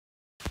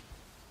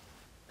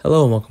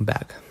Hello and welcome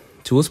back.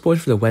 DOOL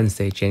spoilers for the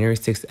Wednesday, January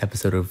 6th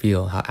episode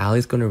reveal how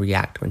Allie's going to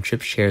react when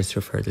Trip shares to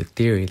her the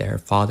theory that her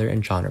father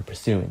and John are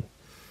pursuing.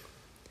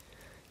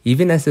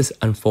 Even as this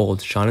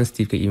unfolds, John and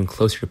Steve get even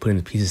closer to putting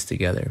the pieces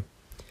together.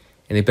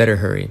 And they better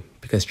hurry,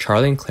 because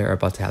Charlie and Claire are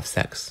about to have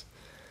sex.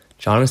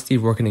 John and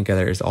Steve working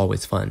together is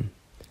always fun.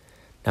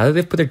 Now that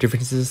they've put their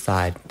differences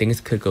aside, things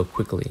could go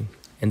quickly,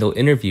 and they'll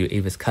interview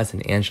Ava's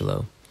cousin,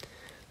 Angelo,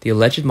 the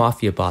alleged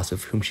mafia boss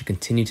with whom she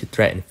continued to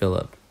threaten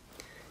Philip.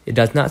 It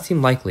does not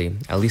seem likely,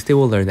 at least they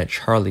will learn that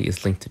Charlie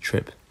is linked to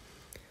Trip.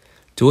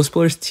 DOOL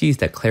spoilers tease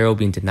that Claire will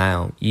be in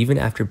denial even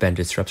after Ben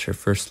disrupts her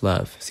first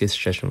love, see a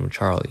suggestion from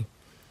Charlie.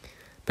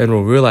 Ben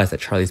will realize that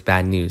Charlie's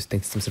bad news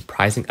thanks to some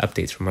surprising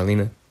updates from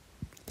Marlena,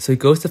 so he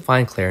goes to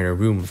find Claire in her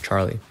room with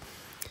Charlie.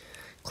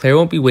 Claire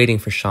won't be waiting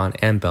for Sean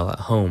and Belle at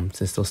home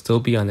since they'll still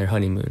be on their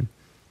honeymoon.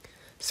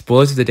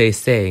 Spoilers of the day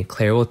say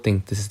Claire will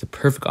think this is the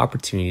perfect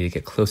opportunity to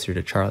get closer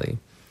to Charlie,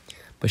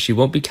 but she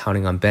won't be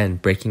counting on Ben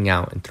breaking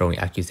out and throwing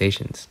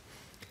accusations.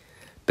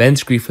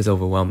 Ben's grief was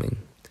overwhelming.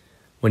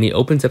 When he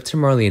opens up to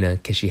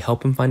Marlena, can she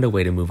help him find a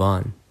way to move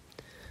on?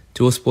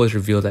 DOOL spoilers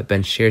reveal that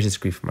Ben shares his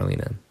grief for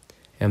Marlena,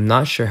 and I'm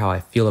not sure how I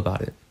feel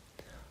about it.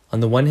 On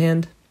the one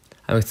hand,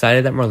 I'm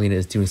excited that Marlena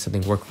is doing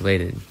something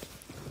work-related.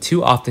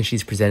 Too often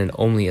she's presented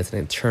only as an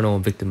eternal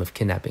victim of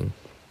kidnapping.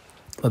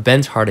 But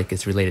Ben's heartache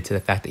is related to the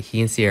fact that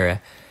he and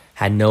Sierra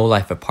had no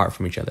life apart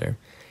from each other,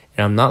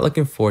 and I'm not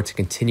looking forward to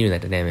continuing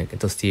that dynamic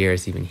until Sierra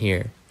is even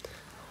here.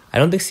 I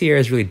don't think Sierra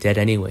is really dead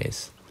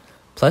anyways.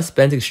 Plus,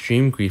 Ben's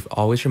extreme grief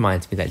always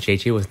reminds me that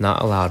JJ was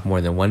not allowed more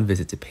than one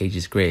visit to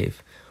Paige's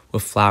grave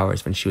with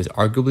flowers when she was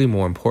arguably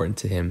more important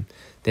to him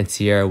than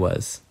Sierra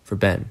was for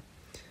Ben.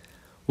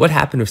 What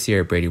happened with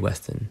Sierra Brady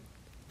Weston,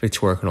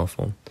 Victoria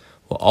Knofel,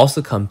 will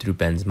also come through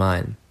Ben's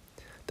mind.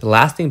 The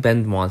last thing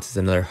Ben wants is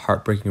another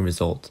heartbreaking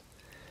result.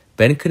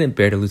 Ben couldn't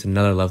bear to lose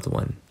another loved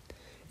one,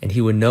 and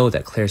he would know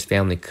that Claire's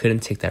family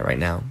couldn't take that right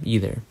now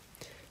either.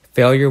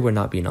 Failure would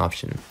not be an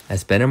option,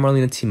 as Ben and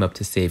Marlena team up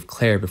to save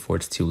Claire before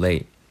it's too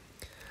late.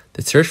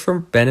 The search for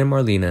Ben and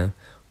Marlena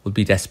would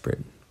be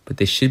desperate, but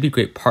they should be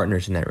great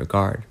partners in that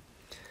regard.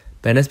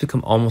 Ben has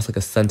become almost like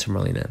a son to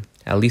Marlena,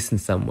 at least in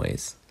some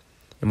ways,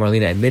 and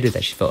Marlena admitted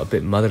that she felt a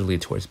bit motherly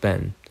towards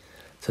Ben.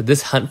 So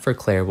this hunt for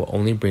Claire will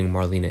only bring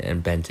Marlena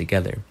and Ben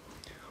together.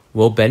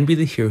 Will Ben be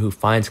the hero who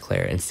finds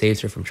Claire and saves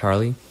her from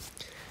Charlie?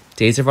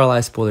 Days of Our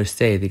Lives spoilers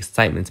say the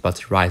excitement's about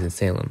to rise in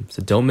Salem,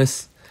 so don't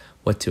miss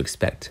what to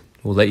expect.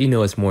 We'll let you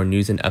know as more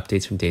news and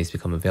updates from Days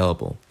become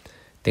available.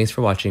 Thanks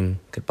for watching,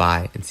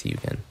 goodbye, and see you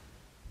again.